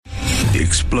The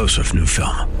explosive new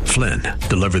film, Flynn,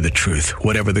 deliver the truth,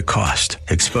 whatever the cost,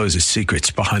 exposes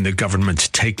secrets behind the government's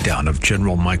takedown of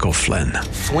General Michael Flynn.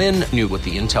 Flynn knew what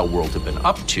the intel world had been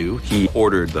up to. He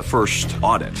ordered the first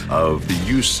audit of the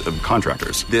use of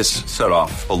contractors. This set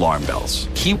off alarm bells.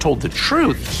 He told the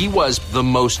truth. He was the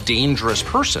most dangerous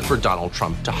person for Donald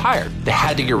Trump to hire. They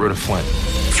had to get rid of Flynn.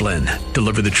 Flynn,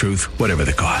 deliver the truth, whatever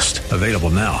the cost. Available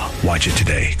now. Watch it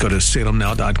today. Go to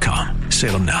salemnow.com.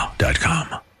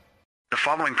 salemnow.com. The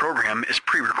following program is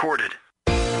pre-recorded.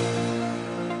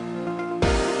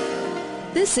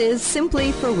 This is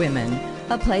Simply for Women,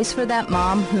 a place for that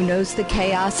mom who knows the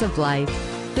chaos of life,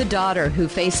 the daughter who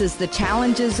faces the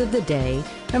challenges of the day,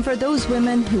 and for those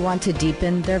women who want to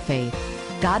deepen their faith.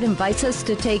 God invites us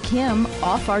to take Him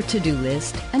off our to-do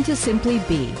list and to simply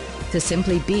be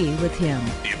with Him.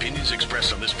 The opinions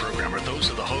expressed on this program are those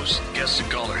of the hosts, guests,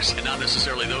 and callers, and not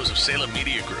necessarily those of Salem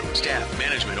Media Group, staff,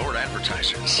 management, or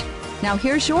advertisers. Now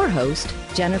here's your host,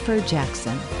 Jennifer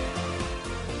Jackson.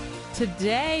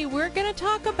 Today we're going to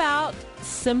talk about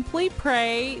Simply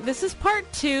Pray. This is part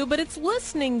 2, but it's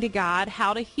listening to God,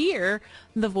 how to hear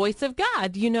the voice of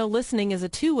God. You know, listening is a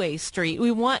two-way street.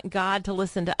 We want God to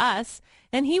listen to us,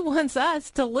 and He wants us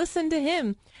to listen to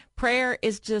Him. Prayer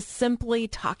is just simply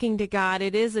talking to God.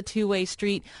 It is a two-way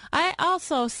street. I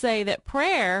also say that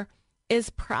prayer is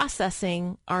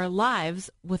processing our lives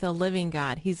with a living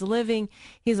God. He's living,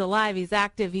 He's alive, He's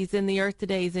active, He's in the earth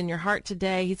today, He's in your heart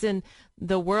today, He's in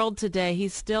the world today.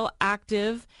 He's still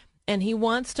active, and He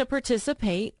wants to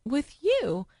participate with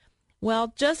you.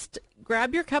 Well, just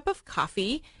grab your cup of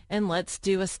coffee, and let's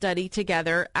do a study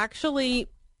together. Actually,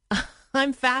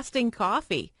 I'm fasting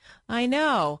coffee. I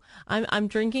know. I'm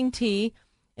drinking tea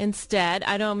instead.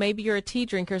 I know maybe you're a tea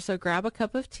drinker, so grab a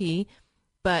cup of tea.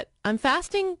 But I'm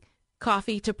fasting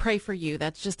coffee to pray for you.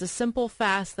 That's just a simple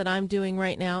fast that I'm doing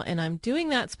right now, and I'm doing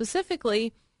that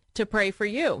specifically to pray for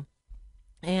you.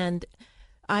 And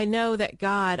I know that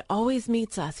God always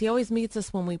meets us. He always meets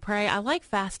us when we pray. I like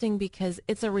fasting because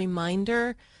it's a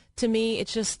reminder to me.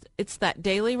 It's that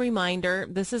daily reminder.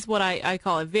 This is what I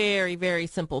call a very, very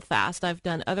simple fast. I've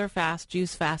done other fasts,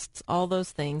 juice fasts, all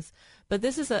those things. But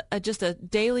this is just a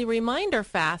daily reminder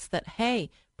fast that,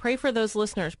 hey, pray for those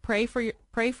listeners. Pray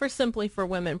for Simply for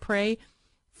Women. Pray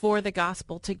for the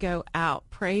gospel to go out.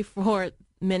 Pray for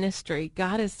ministry.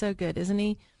 God is so good, isn't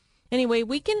He? Anyway,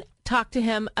 we can talk to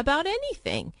Him about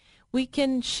anything. We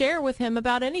can share with Him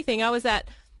about anything. I was at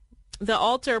the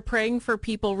altar praying for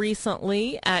people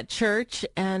recently at church,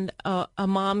 and a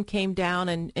mom came down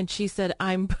and she said,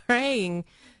 I'm praying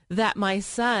that my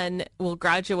son will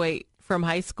graduate from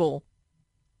high school.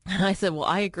 And I said, well,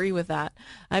 I agree with that.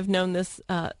 I've known this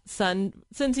son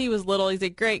since he was little. He's a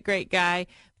great, great guy,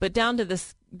 but down to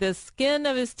the skin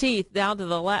of his teeth, down to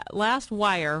the last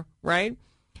wire, right?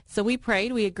 So we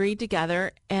prayed, we agreed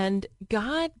together, and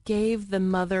God gave the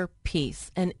mother peace,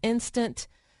 an instant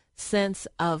sense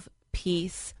of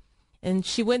peace. And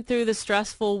she went through the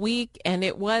stressful week, and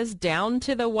it was down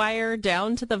to the wire,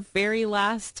 down to the very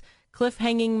last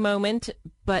cliffhanging moment,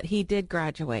 but he did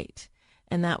graduate.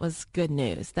 And that was good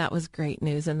news. That was great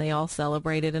news. And they all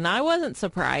celebrated. And I wasn't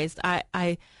surprised.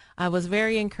 I was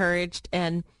very encouraged.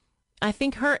 And I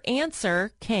think her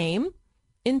answer came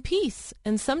in peace.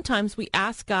 And sometimes we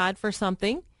ask God for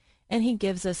something and He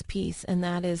gives us peace. And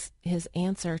that is His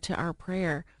answer to our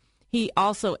prayer. He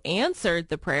also answered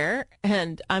the prayer.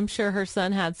 And I'm sure her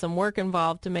son had some work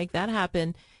involved to make that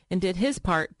happen and did his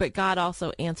part. But God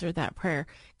also answered that prayer.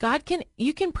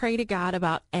 You can pray to God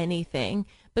about anything.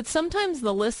 But sometimes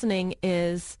the listening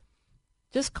is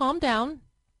just calm down,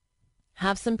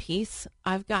 have some peace.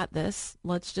 I've got this.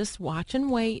 Let's just watch and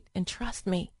wait and trust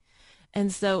me.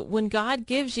 And so when God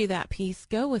gives you that peace,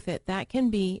 go with it. That can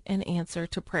be an answer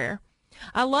to prayer.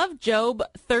 I love Job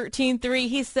 13:3.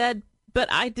 He said, but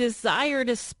I desire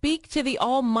to speak to the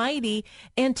Almighty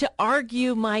and to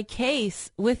argue my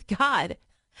case with God.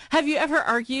 Have you ever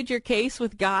argued your case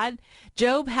with God?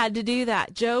 Job had to do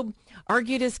that. Job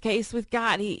argued his case with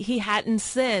God. He hadn't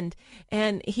sinned,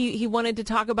 and he wanted to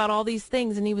talk about all these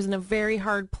things, and he was in a very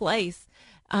hard place.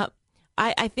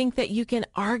 I think that you can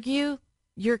argue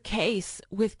your case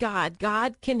with God.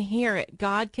 God can hear it.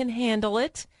 God can handle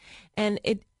it. And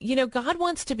God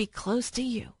wants to be close to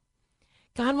you.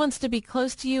 God wants to be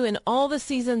close to you in all the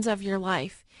seasons of your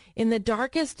life, in the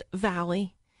darkest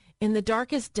valley, in the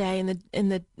darkest day, in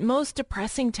the most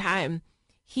depressing time.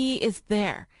 He is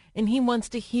there, and He wants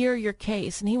to hear your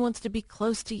case, and He wants to be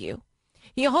close to you.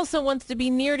 He also wants to be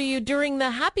near to you during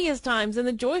the happiest times and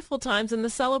the joyful times and the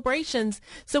celebrations.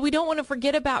 So we don't want to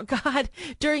forget about God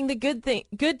during the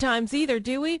good times either,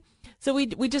 do we? So we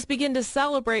just begin to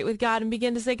celebrate with God and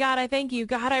begin to say, God, I thank you.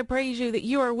 God, I praise you that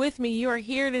you are with me. You are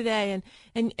here today.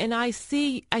 And I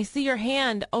see your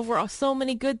hand over so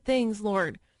many good things,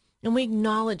 Lord. And we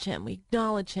acknowledge him. We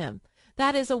acknowledge him.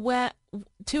 That is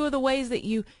two of the ways that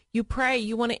you pray.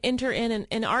 You want to enter in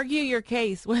and argue your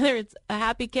case, whether it's a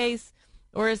happy case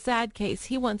or a sad case.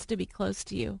 He wants to be close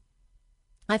to you.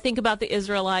 I think about the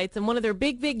Israelites, and one of their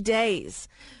big days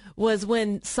was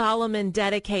when Solomon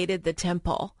dedicated the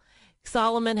temple.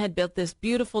 Solomon had built this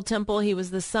beautiful temple. He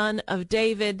was the son of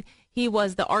David. He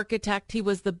was the architect. He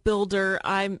was the builder.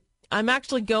 I'm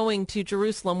actually going to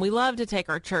Jerusalem. We love to take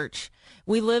our church.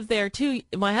 We lived there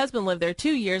my husband lived there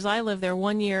 2 years. I lived there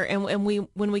 1 year. And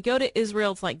when we go to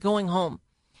Israel, it's like going home.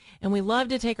 And we love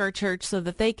to take our church so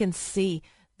that they can see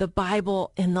the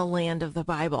Bible in the land of the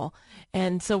Bible.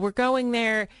 And so we're going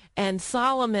there, and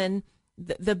Solomon,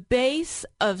 the base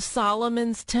of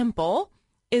Solomon's temple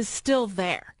is still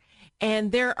there.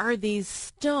 And there are these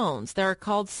stones. They're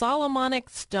called Solomonic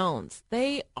stones.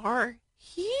 They are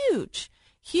huge,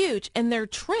 and they're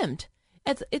trimmed.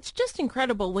 It's just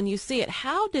incredible when you see it.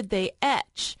 How did they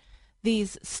etch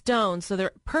these stones? So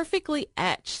they're perfectly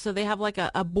etched, so they have like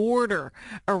a border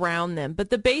around them. But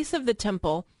the base of the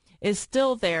temple is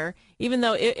still there, even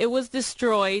though it was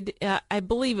destroyed. I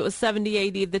believe it was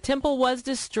 70 AD. The temple was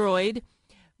destroyed,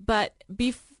 but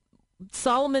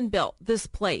Solomon built this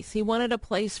place. He wanted a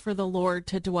place for the Lord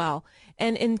to dwell.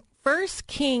 And in 1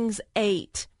 Kings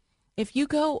 8, if you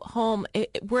go home,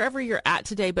 wherever you're at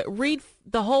today, but read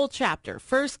the whole chapter,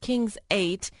 1 Kings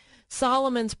 8,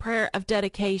 Solomon's prayer of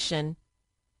dedication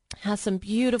has some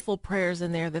beautiful prayers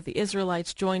in there that the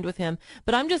Israelites joined with him.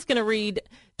 But I'm just going to read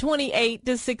 28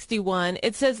 to 61.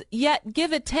 It says, "Yet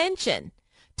give attention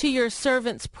to your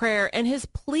servant's prayer and his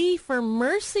plea for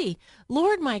mercy.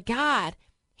 Lord my God,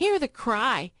 hear the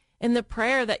cry and the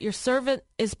prayer that your servant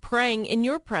is praying in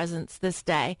your presence this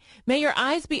day. May your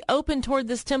eyes be open toward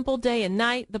this temple day and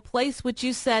night, the place which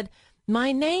you said,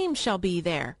 my name shall be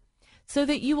there, so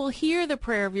that you will hear the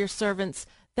prayer of your servants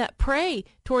that pray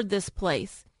toward this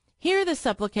place. Hear the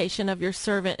supplication of your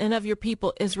servant and of your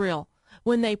people Israel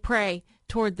when they pray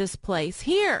toward this place.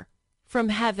 Hear from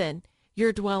heaven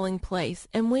your dwelling place,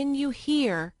 and when you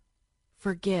hear,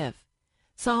 forgive."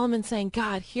 Solomon saying,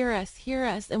 God, hear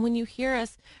us, and when you hear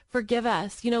us, forgive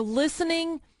us.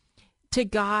 Listening to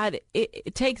God,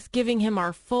 it takes giving him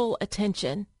our full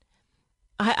attention.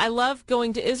 I love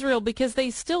going to Israel because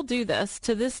they still do this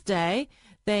to this day.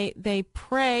 They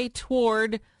pray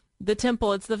toward the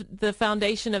temple. It's the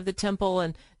foundation of the temple,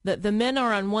 and the men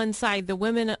are on one side, the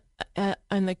women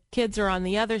and the kids are on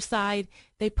the other side.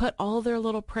 They put all their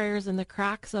little prayers in the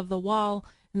cracks of the wall,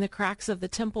 in the cracks of the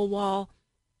temple wall,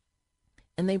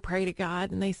 and they pray to God,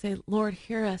 and they say, Lord,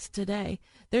 hear us today.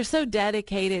 They're so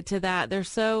dedicated to that. They're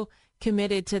so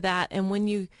committed to that. And when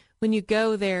you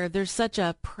go there, there's such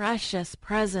a precious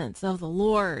presence of the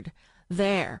Lord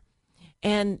there.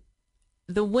 And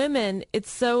the women, it's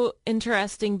so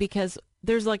interesting because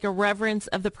there's like a reverence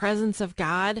of the presence of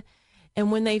God.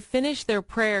 And when they finish their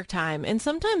prayer time, and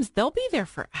sometimes they'll be there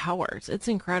for hours, it's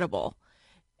incredible,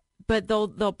 but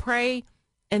they'll pray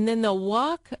and then they'll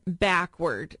walk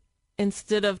backward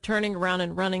instead of turning around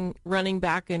and running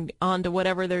back and on to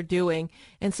whatever they're doing.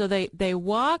 And so they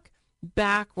walk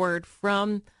backward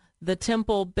from the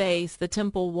temple base, the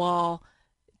temple wall.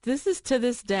 This is to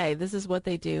this day, this is what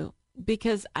they do,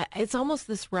 because it's almost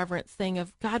this reverence thing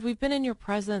of, God, we've been in your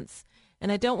presence,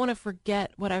 and I don't want to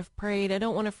forget what I've prayed. I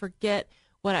don't want to forget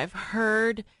what I've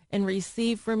heard and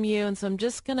received from you. And so I'm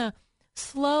just going to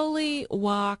slowly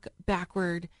walk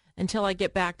backward until I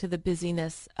get back to the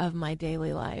busyness of my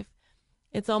daily life.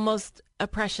 It's almost a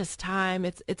precious time.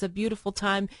 It's a beautiful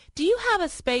time. Do you have a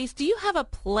space? Do you have a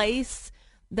place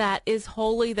that is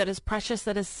holy, that is precious,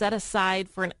 that is set aside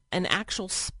for an actual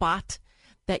spot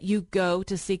that you go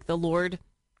to seek the Lord?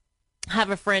 I have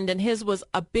a friend, and his was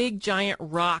a big giant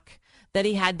rock that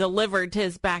he had delivered to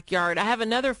his backyard. I have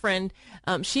another friend.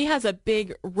 She has a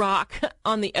big rock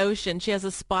on the ocean. She has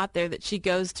a spot there that she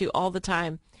goes to all the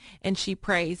time, and she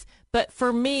prays. But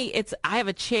for me, I have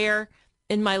a chair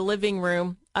in my living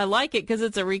room. I like it because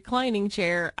it's a reclining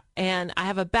chair, and I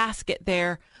have a basket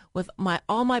there with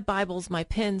all my Bibles, my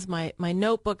pens, my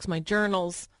notebooks, my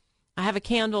journals. I have a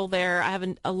candle there. I have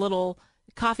a little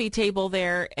coffee table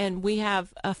there, and we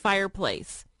have a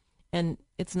fireplace. And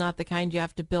it's not the kind you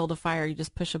have to build a fire. You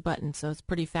just push a button, so it's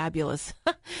pretty fabulous.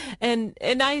 and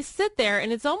I sit there,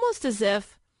 and it's almost as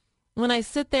if when I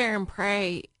sit there and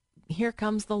pray, here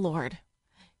comes the Lord.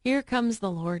 Here comes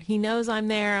the Lord. He knows I'm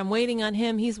there. I'm waiting on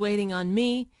him. He's waiting on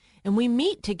me. And we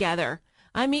meet together.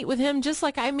 I meet with him just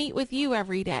like I meet with you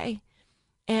every day.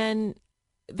 And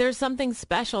there's something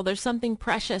special. There's something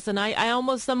precious. And I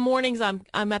almost, some mornings I'm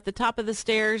at the top of the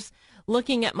stairs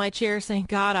looking at my chair saying,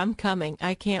 God, I'm coming.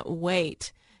 I can't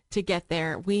wait to get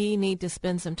there. We need to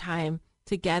spend some time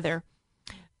together.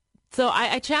 So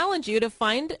I challenge you to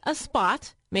find a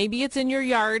spot. Maybe it's in your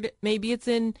yard. Maybe it's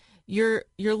in your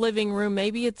living room.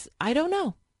 Maybe it's, I don't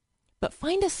know. But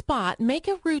find a spot, make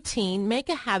a routine, make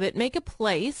a habit, make a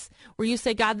place where you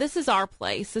say, God, this is our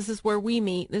place. This is where we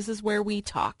meet. This is where we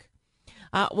talk.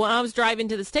 When I was driving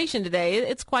to the station today,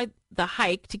 it's quite the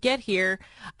hike to get here.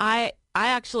 I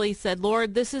actually said,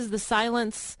 Lord, this is the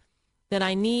silence that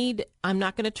I need. I'm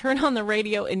not going to turn on the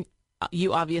radio. And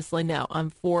you obviously know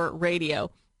I'm for radio.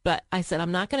 But I said,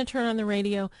 I'm not going to turn on the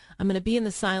radio. I'm going to be in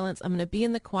the silence. I'm going to be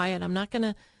in the quiet. I'm not going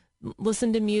to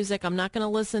listen to music. I'm not going to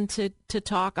listen to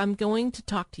talk. I'm going to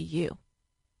talk to you.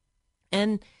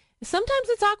 And sometimes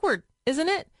it's awkward, isn't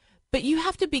it? But you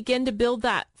have to begin to build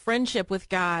that friendship with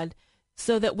God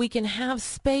so that we can have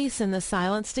space in the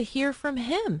silence to hear from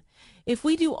him. If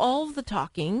we do all of the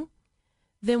talking,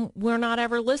 then we're not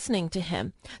ever listening to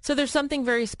him. So there's something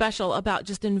very special about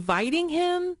just inviting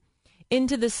him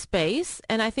into the space.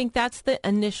 And I think that's the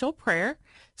initial prayer.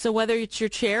 So whether it's your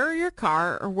chair or your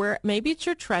car or where maybe it's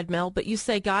your treadmill, but you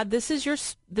say, God, this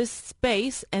is this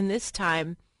space and this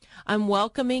time. I'm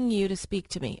welcoming you to speak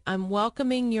to me. I'm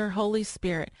welcoming your Holy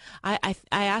Spirit. I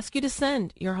ask you to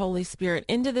send your Holy Spirit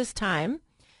into this time.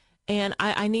 And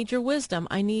I need your wisdom.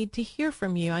 I need to hear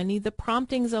from you. I need the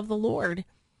promptings of the Lord.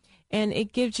 And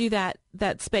it gives you that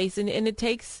space. And it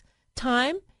takes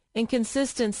time and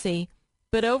consistency.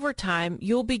 But over time,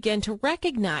 you'll begin to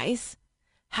recognize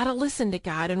how to listen to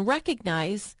God and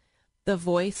recognize the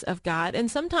voice of God. And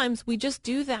sometimes we just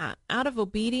do that out of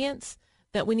obedience,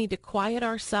 that we need to quiet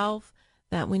ourselves,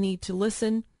 that we need to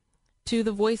listen to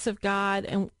the voice of God.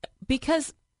 And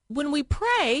because when we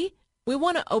pray, we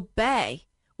want to obey.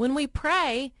 When we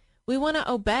pray, we want to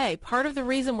obey. Part of the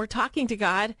reason we're talking to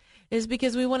God is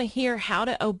because we want to hear how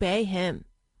to obey him.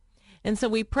 And so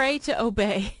we pray to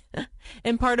obey.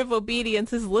 And part of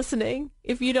obedience is listening.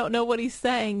 If you don't know what he's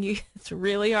saying, it's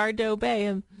really hard to obey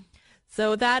him.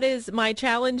 So that is my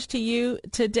challenge to you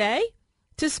today,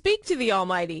 to speak to the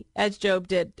Almighty as Job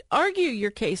did. Argue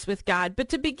your case with God, but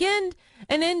to begin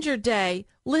and end your day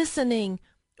listening,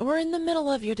 or in the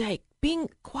middle of your day, being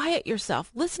quiet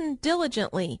yourself. Listen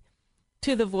diligently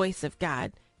to the voice of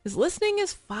God. Because listening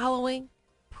is following,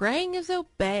 praying is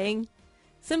obeying.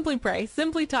 Simply pray,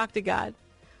 simply talk to God.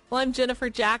 Well, I'm Jennifer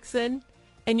Jackson,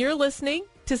 and you're listening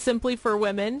to Simply for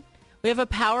Women. We have a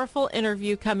powerful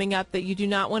interview coming up that you do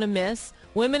not want to miss.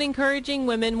 Women encouraging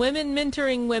women, women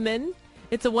mentoring women.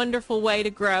 It's a wonderful way to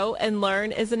grow and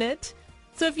learn, isn't it?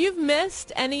 So if you've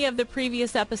missed any of the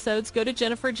previous episodes, go to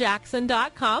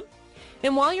jenniferjackson.com.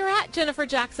 And while you're at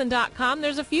jenniferjackson.com,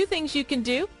 there's a few things you can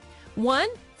do. One,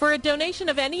 for a donation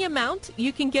of any amount,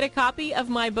 you can get a copy of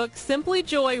my book, Simply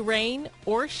Joy, Rain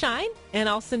or Shine, and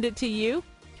I'll send it to you.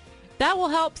 That will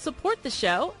help support the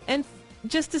show. And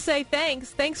just to say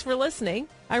thanks for listening.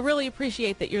 I really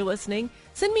appreciate that you're listening.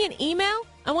 Send me an email.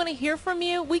 I want to hear from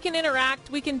you. We can interact.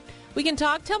 We can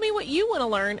talk. Tell me what you want to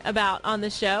learn about on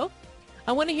the show.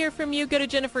 I want to hear from you. Go to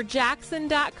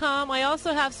jenniferjackson.com. I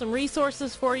also have some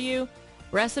resources for you.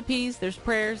 Recipes, there's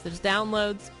prayers, there's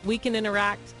downloads. We can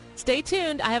interact. Stay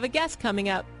tuned. I have a guest coming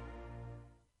up.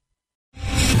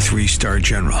 3-star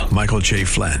General Michael J.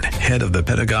 Flynn, head of the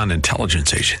Pentagon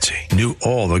Intelligence Agency, knew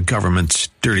all the government's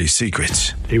dirty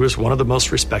secrets. He was one of the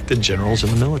most respected generals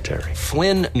in the military.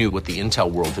 Flynn knew what the intel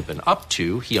world had been up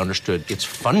to. He understood its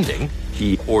funding.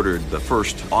 He ordered the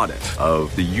first audit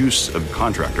of the use of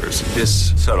contractors.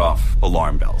 This set off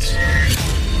alarm bells.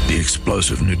 The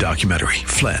explosive new documentary,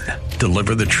 Flynn,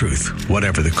 Deliver the Truth,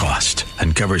 Whatever the Cost,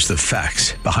 uncovers the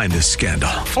facts behind this scandal.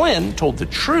 Flynn told the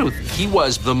truth. He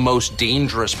was the most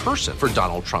dangerous person for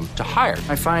Donald Trump to hire.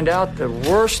 I find out the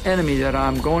worst enemy that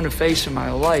I'm going to face in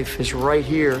my life is right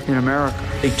here in America.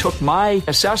 They took my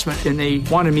assessment and they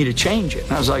wanted me to change it.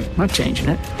 And I was like, I'm not changing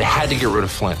it. They had to get rid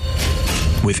of Flynn.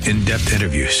 With in-depth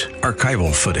interviews,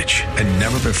 archival footage, and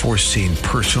never-before-seen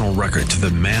personal records of the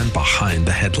man behind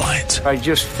the headlines. I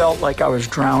just felt like I was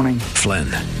drowning. Flynn,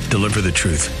 Deliver the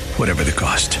Truth, Whatever the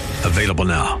Cost. Available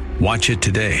now. Watch it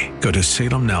today. Go to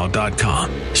salemnow.com.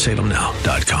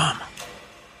 salemnow.com.